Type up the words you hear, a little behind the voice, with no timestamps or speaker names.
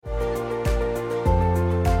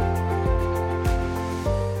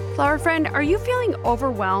Flower friend, are you feeling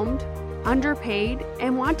overwhelmed, underpaid,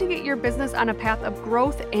 and want to get your business on a path of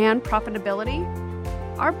growth and profitability?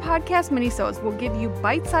 Our podcast minisodes will give you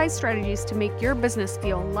bite-sized strategies to make your business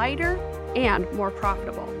feel lighter and more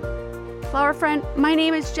profitable. Flower friend, my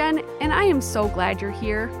name is Jen, and I am so glad you're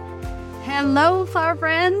here. Hello, flower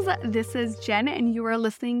friends. This is Jen, and you are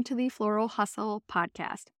listening to the Floral Hustle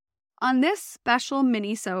podcast. On this special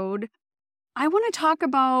minisode, I want to talk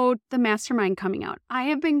about the mastermind coming out. I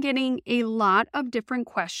have been getting a lot of different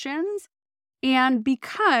questions, and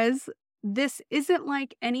because this isn't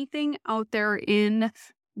like anything out there in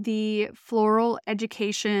the floral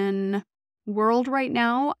education world right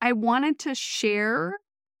now, I wanted to share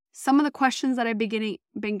some of the questions that I've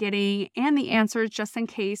been getting and the answers just in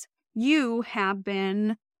case you have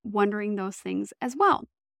been wondering those things as well.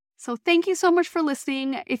 So thank you so much for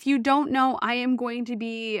listening. If you don't know, I am going to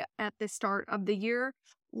be at the start of the year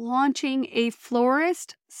launching a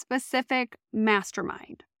florist-specific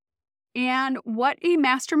mastermind. And what a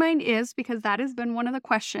mastermind is, because that has been one of the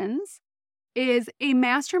questions, is a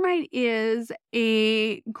mastermind is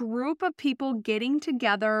a group of people getting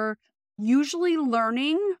together, usually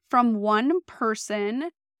learning from one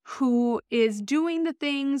person who is doing the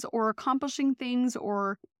things or accomplishing things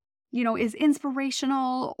or is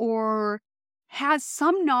inspirational or has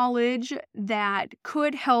some knowledge that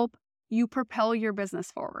could help you propel your business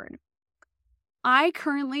forward. I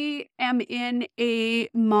currently am in a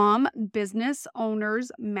mom business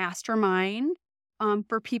owners mastermind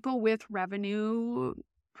for people with revenue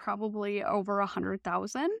probably over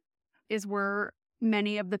 100,000 is where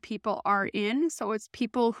many of the people are in. So it's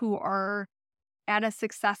people who are at a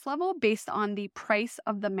success level based on the price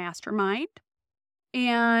of the mastermind.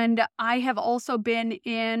 And I have also been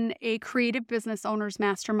in a creative business owners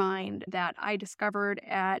mastermind that I discovered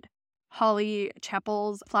at Holly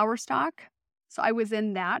Chappell's Flower Stock. So I was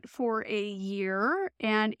in that for a year,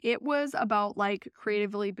 and it was about like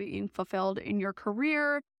creatively being fulfilled in your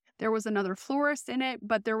career. There was another florist in it,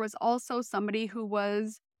 but there was also somebody who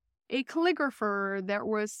was a calligrapher. There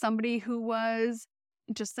was somebody who was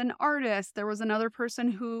just an artist. There was another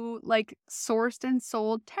person who like sourced and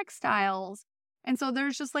sold textiles. And so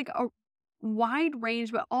there's just like a wide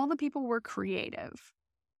range, but all the people were creative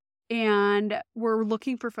and were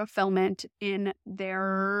looking for fulfillment in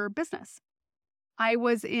their business. I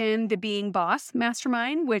was in the Being Boss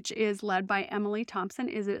Mastermind, which is led by Emily Thompson,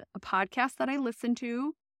 is a podcast that I listen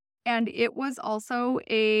to. And it was also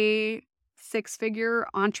a six-figure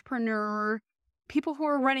entrepreneur, people who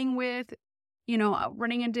are running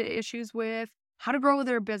into issues with how to grow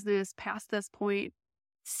their business past this point.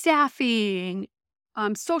 Staffing,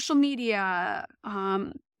 social media,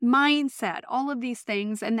 mindset, all of these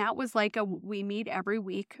things. And that was like we meet every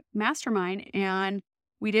week mastermind, and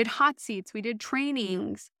we did hot seats, we did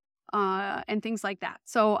trainings, and things like that.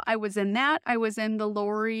 So I was in that. I was in the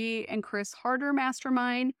Lori and Chris Harder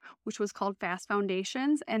mastermind, which was called Fast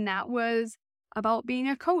Foundations. And that was about being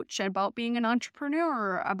a coach, about being an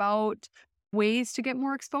entrepreneur, about ways to get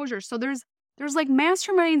more exposure. So there's like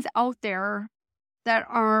masterminds out there that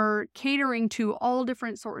are catering to all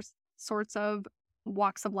different sorts of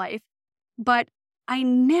walks of life. But I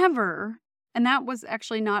never, and that was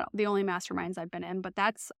actually not the only masterminds I've been in, but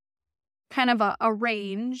that's kind of a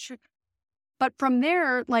range. But from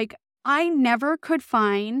there, like I never could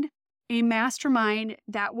find a mastermind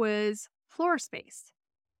that was florist-based.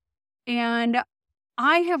 And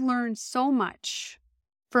I have learned so much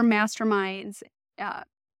from masterminds.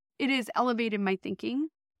 It has elevated my thinking.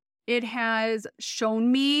 It has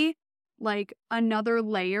shown me like another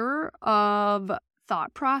layer of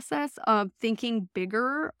thought process, of thinking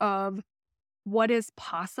bigger, of what is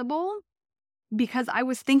possible, because I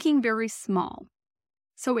was thinking very small.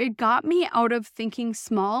 So it got me out of thinking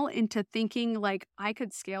small into thinking like I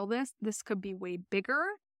could scale this. This could be way bigger.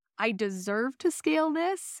 I deserve to scale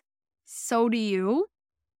this. So do you.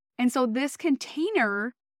 And so this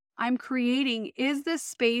container I'm creating is this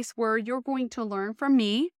space where you're going to learn from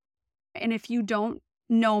me. And if you don't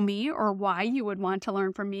know me or why you would want to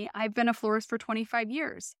learn from me, I've been a florist for 25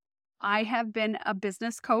 years. I have been a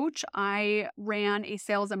business coach. I ran a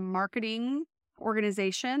sales and marketing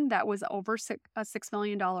organization that was over a $6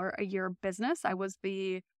 million a year business. I was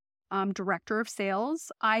the director of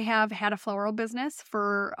sales. I have had a floral business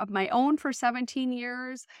of my own for 17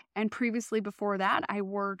 years. And previously before that, I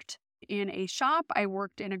worked in a shop. I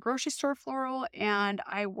worked in a grocery store floral, and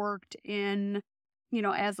I worked in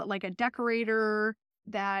as like a decorator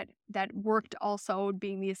that worked also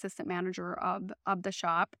being the assistant manager of the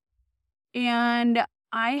shop. And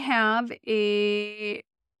I have a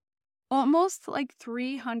almost like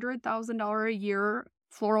 $300,000 a year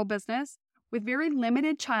floral business with very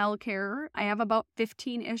limited childcare. I have about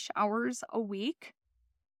 15-ish hours a week.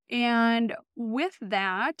 And with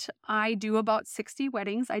that, I do about 60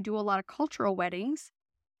 weddings. I do a lot of cultural weddings.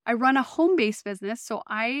 I run a home-based business, so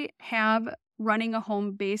I have running a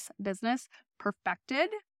home-based business perfected.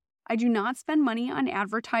 I do not spend money on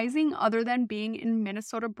advertising other than being in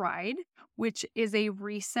Minnesota Bride, which is a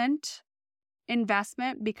recent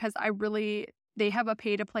investment because they have a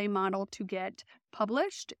pay-to-play model to get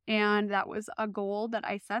published. And that was a goal that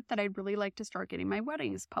I set, that I'd really like to start getting my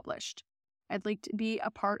weddings published. I'd like to be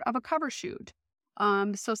a part of a cover shoot.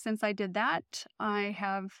 So since I did that, I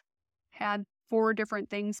have had 4 different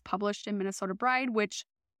things published in Minnesota Bride, which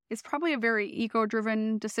is probably a very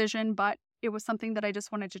ego-driven decision, but it was something that I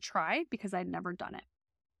just wanted to try because I'd never done it.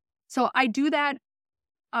 So I do that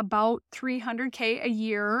about $300K a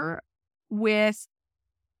year with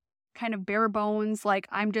kind of bare bones, like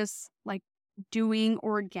I'm just like doing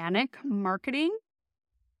organic marketing.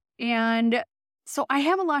 And so I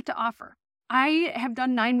have a lot to offer. I have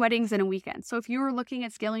done 9 weddings in a weekend. So if you were looking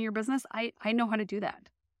at scaling your business, I know how to do that.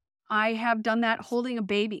 I have done that holding a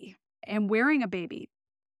baby and wearing a baby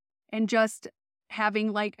and just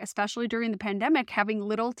having, like, especially during the pandemic, having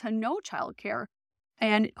little to no childcare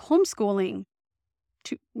and homeschooling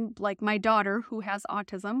to, like, my daughter who has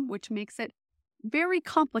autism, which makes it very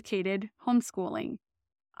complicated homeschooling.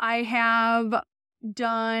 I have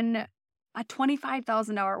done a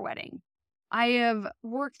 $25,000 wedding. I have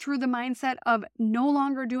worked through the mindset of no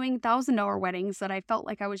longer doing $1,000 weddings that I felt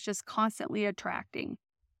like I was just constantly attracting.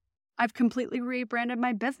 I've completely rebranded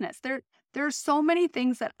my business. There are so many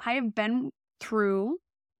things that I have been through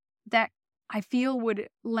that I feel would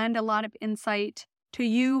lend a lot of insight to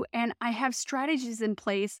you. And I have strategies in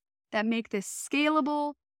place that make this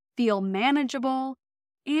scalable, feel manageable,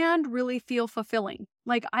 and really feel fulfilling.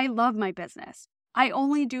 Like, I love my business. I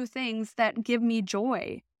only do things that give me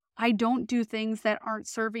joy. I don't do things that aren't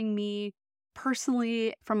serving me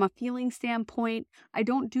personally from a feeling standpoint. I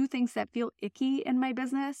don't do things that feel icky in my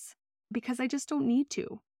business because I just don't need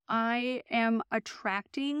to. I am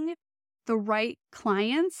attracting the right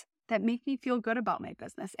clients that make me feel good about my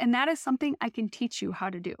business. And that is something I can teach you how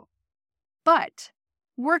to do. But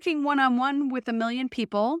working one-on-one with 1 million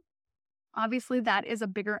people, obviously that is a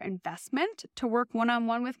bigger investment to work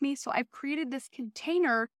one-on-one with me. So I've created this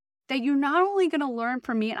container that you're not only going to learn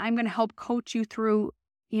from me, and I'm going to help coach you through,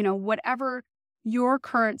 whatever your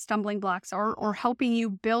current stumbling blocks are, or helping you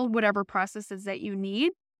build whatever processes that you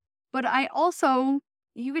need. But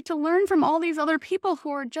you get to learn from all these other people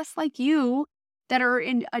who are just like you, that are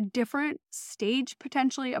in a different stage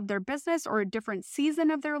potentially of their business or a different season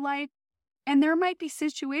of their life. And there might be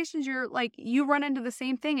situations you run into the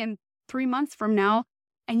same thing in 3 months from now,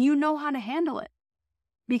 and you know how to handle it.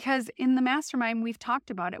 Because in the mastermind, we've talked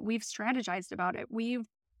about it. We've strategized about it. We've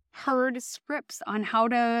heard scripts on how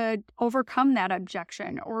to overcome that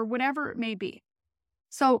objection or whatever it may be.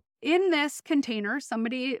 So in this container,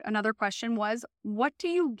 another question was, what do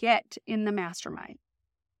you get in the mastermind?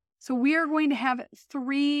 So we are going to have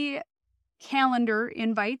 3 calendar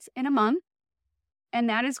invites in a month. And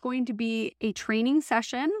that is going to be a training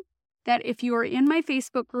session that, if you are in my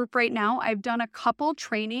Facebook group right now, I've done a couple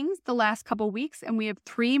trainings the last couple weeks, and we have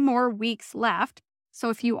 3 more weeks left. So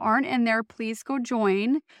if you aren't in there, please go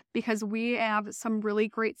join, because we have some really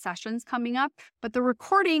great sessions coming up. But the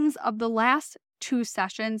recordings of the last 2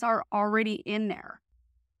 sessions are already in there.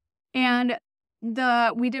 And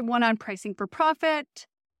we did one on pricing for profit.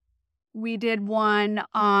 We did one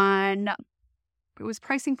on, it was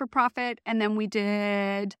pricing for profit. And then we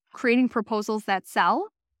did creating proposals that sell.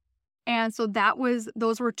 And so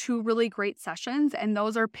those were 2 really great sessions, and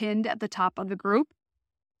those are pinned at the top of the group.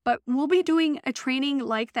 But we'll be doing a training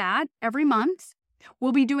like that every month.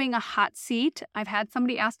 We'll be doing a hot seat. I've had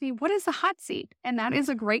somebody ask me, what is a hot seat? And that is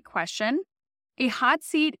a great question. A hot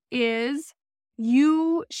seat is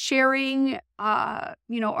you sharing, a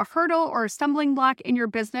hurdle or a stumbling block in your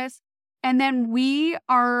business. And then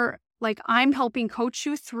I'm helping coach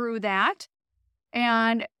you through that.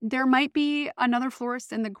 And there might be another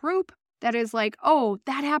florist in the group that is like, oh,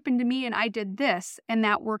 that happened to me and I did this and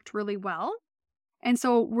that worked really well. And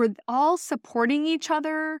so we're all supporting each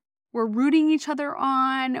other. We're rooting each other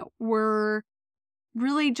on. We're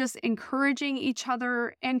really just encouraging each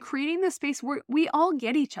other and creating the space where we all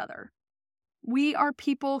get each other. We are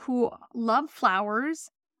people who love flowers.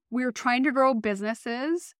 We're trying to grow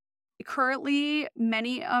businesses. Currently,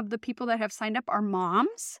 many of the people that have signed up are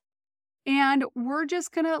moms. And we're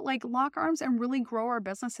just going to lock arms and really grow our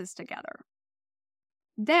businesses together.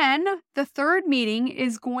 Then the third meeting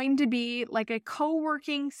is going to be like a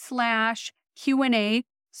co-working / Q&A.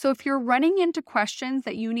 So if you're running into questions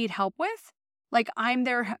that you need help with, like I'm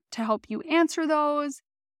there to help you answer those.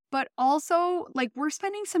 But also, like we're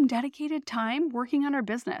spending some dedicated time working on our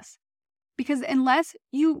business. Because unless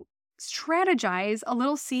you strategize a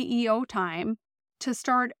little CEO time to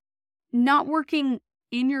start not working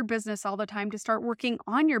in your business all the time, to start working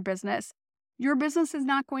on your business is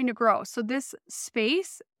not going to grow. So this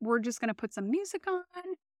space, we're just going to put some music on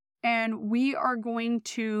and we are going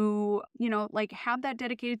to, like have that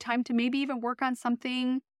dedicated time to maybe even work on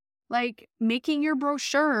something like making your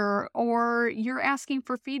brochure, or you're asking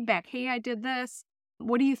for feedback. Hey, I did this.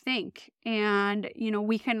 What do you think? And,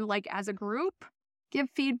 we can like as a group give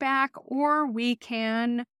feedback, or we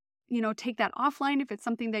can, take that offline if it's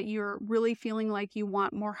something that you're really feeling like you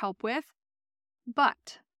want more help with.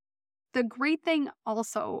 But the great thing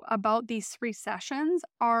also about these 3 sessions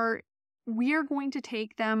are we are going to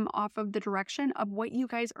take them off of the direction of what you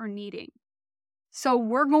guys are needing. So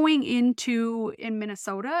we're going into, in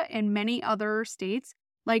Minnesota and many other states,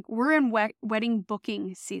 like we're in wedding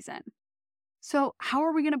booking season. So how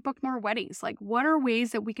are we going to book more weddings? Like what are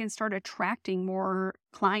ways that we can start attracting more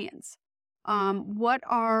clients? What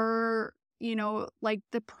are, like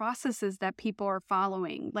the processes that people are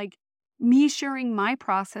following? Like me sharing my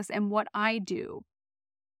process and what I do.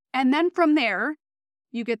 And then from there,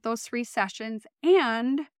 you get those 3 sessions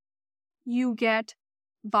and you get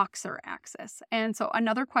Voxer access. And so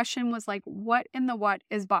another question was like, what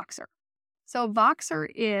is Voxer? So Voxer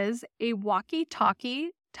is a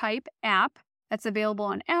walkie-talkie type app that's available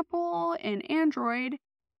on Apple and Android.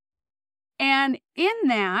 And in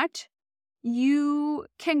that, you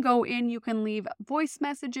can go in, you can leave voice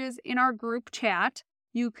messages in our group chat.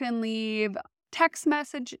 You can leave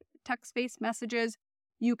text-based messages.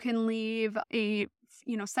 You can leave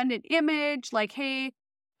send an image like, hey,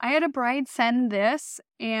 I had a bride send this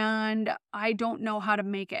and I don't know how to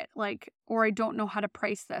make it, or I don't know how to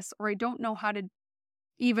price this, or I don't know how to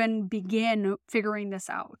even begin figuring this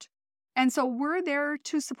out. And so we're there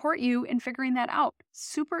to support you in figuring that out.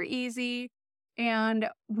 Super easy. And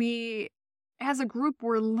we, as a group,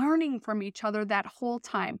 we're learning from each other that whole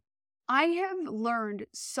time. I have learned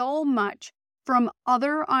so much from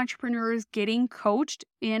other entrepreneurs getting coached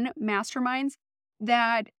in masterminds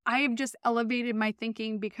that I've just elevated my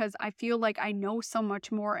thinking, because I feel like I know so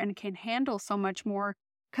much more and can handle so much more,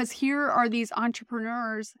 because here are these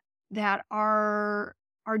entrepreneurs that are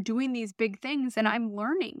doing these big things and I'm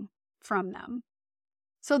learning from them.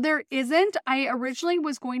 So I originally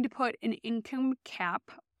was going to put an income cap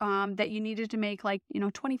that you needed to make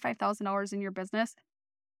 $25,000 in your business,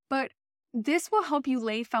 but this will help you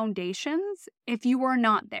lay foundations if you are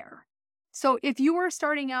not there. So if you are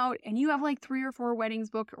starting out and you have 3 or 4 weddings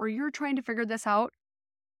booked, or you're trying to figure this out,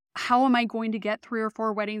 how am I going to get 3 or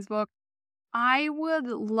 4 weddings booked? I would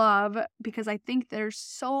love, because I think there's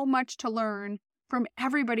so much to learn from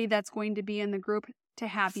everybody that's going to be in the group, to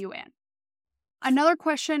have you in. Another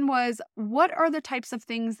question was, what are the types of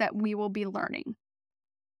things that we will be learning?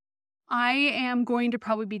 I am going to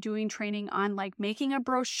probably be doing training on making a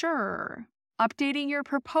brochure, updating your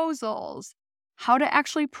proposals, how to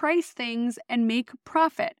actually price things and make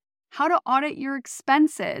profit, how to audit your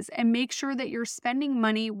expenses and make sure that you're spending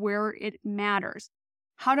money where it matters,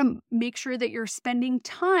 how to make sure that you're spending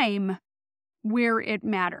time where it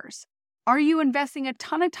matters. Are you investing a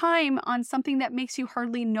ton of time on something that makes you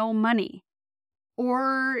hardly no money?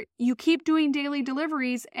 Or you keep doing daily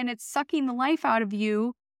deliveries and it's sucking the life out of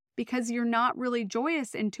you because you're not really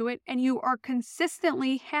joyous into it, and you are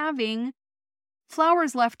consistently having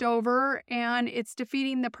flowers left over and it's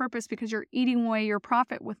defeating the purpose because you're eating away your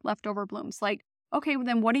profit with leftover blooms. Okay, well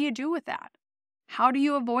then what do you do with that? How do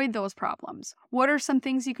you avoid those problems? What are some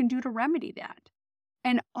things you can do to remedy that?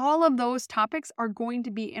 And all of those topics are going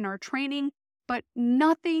to be in our training, but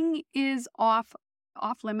nothing is off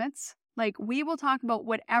limits. We will talk about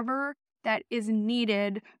whatever that is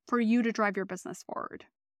needed for you to drive your business forward.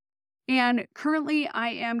 And currently I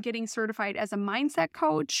am getting certified as a mindset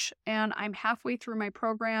coach, and I'm halfway through my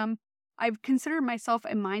program. I've considered myself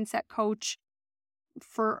a mindset coach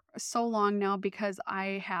for so long now because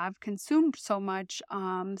I have consumed so much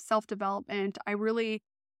self-development. I really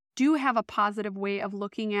do have a positive way of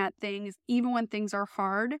looking at things, even when things are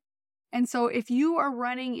hard. And so if you are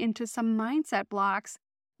running into some mindset blocks,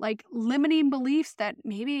 like limiting beliefs that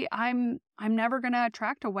maybe I'm never going to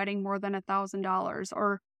attract a wedding more than $1,000,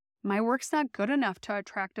 or my work's not good enough to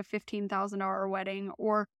attract a $15,000 wedding,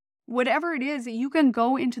 or whatever it is, you can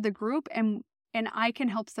go into the group and I can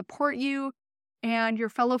help support you, and your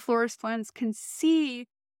fellow florist friends can see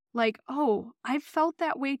oh, I've felt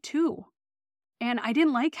that way too. and I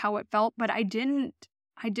didn't like how it felt, but I didn't,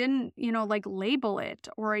 label it,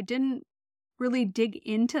 or I didn't really dig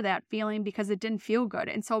into that feeling because it didn't feel good.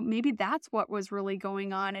 And so maybe that's what was really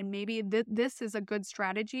going on. And maybe this is a good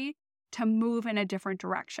strategy to move in a different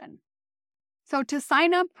direction. So to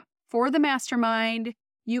sign up for the mastermind,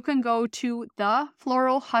 you can go to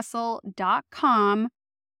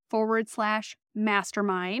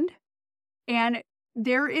thefloralhustle.com/mastermind, and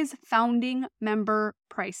there is founding member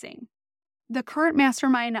pricing. The current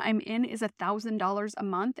mastermind I'm in is $1,000 a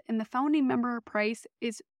month, and the founding member price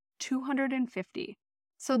is $250.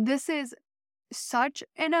 So this is such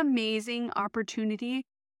an amazing opportunity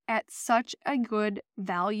at such a good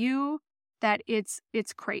value that it's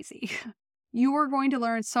crazy. You are going to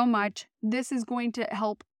learn so much. This is going to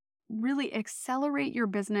help really accelerate your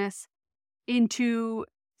business into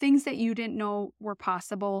things that you didn't know were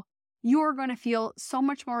possible. You are going to feel so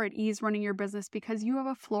much more at ease running your business because you have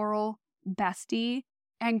a floral bestie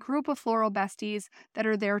and group of floral besties that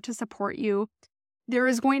are there to support you. There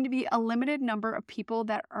is going to be a limited number of people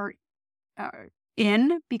that are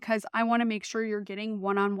in, because I want to make sure you're getting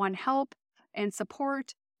one-on-one help and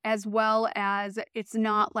support, as well as it's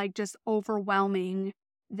not like just overwhelming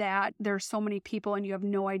that there's so many people and you have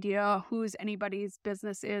no idea whose anybody's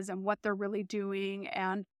business is and what they're really doing.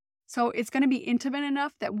 And so it's going to be intimate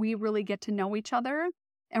enough that we really get to know each other.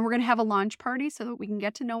 And we're going to have a launch party so that we can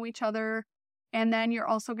get to know each other. And then you're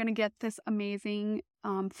also going to get this amazing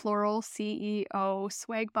floral CEO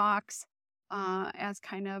swag box as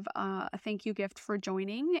kind of a thank you gift for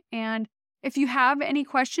joining. And if you have any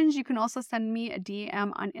questions, you can also send me a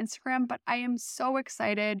DM on Instagram. But I am so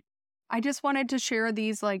excited. I just wanted to share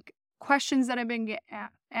these questions that I've been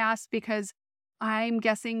asked, because I'm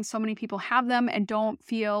guessing so many people have them and don't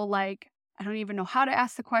feel like I don't even know how to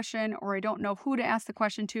ask the question, or I don't know who to ask the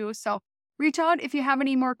question to. So reach out if you have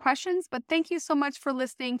any more questions. But thank you so much for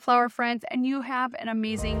listening, flower friends, and you have an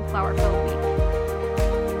amazing flower-filled week.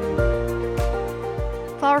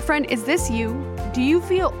 Flower friend, is this you? Do you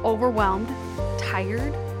feel overwhelmed,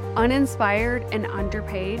 tired, uninspired, and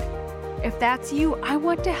underpaid? If that's you, I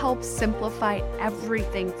want to help simplify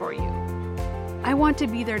everything for you. I want to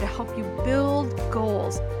be there to help you build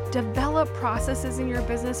goals, develop processes in your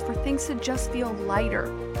business for things to just feel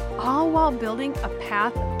lighter, all while building a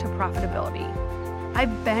path to profitability.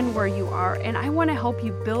 I've been where you are, and I want to help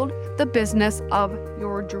you build the business of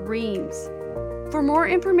your dreams. For more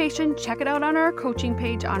information, check it out on our coaching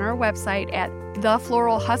page on our website at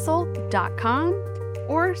thefloralhustle.com,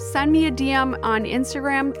 or send me a DM on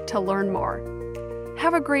Instagram to learn more.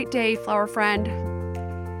 Have a great day, flower friend.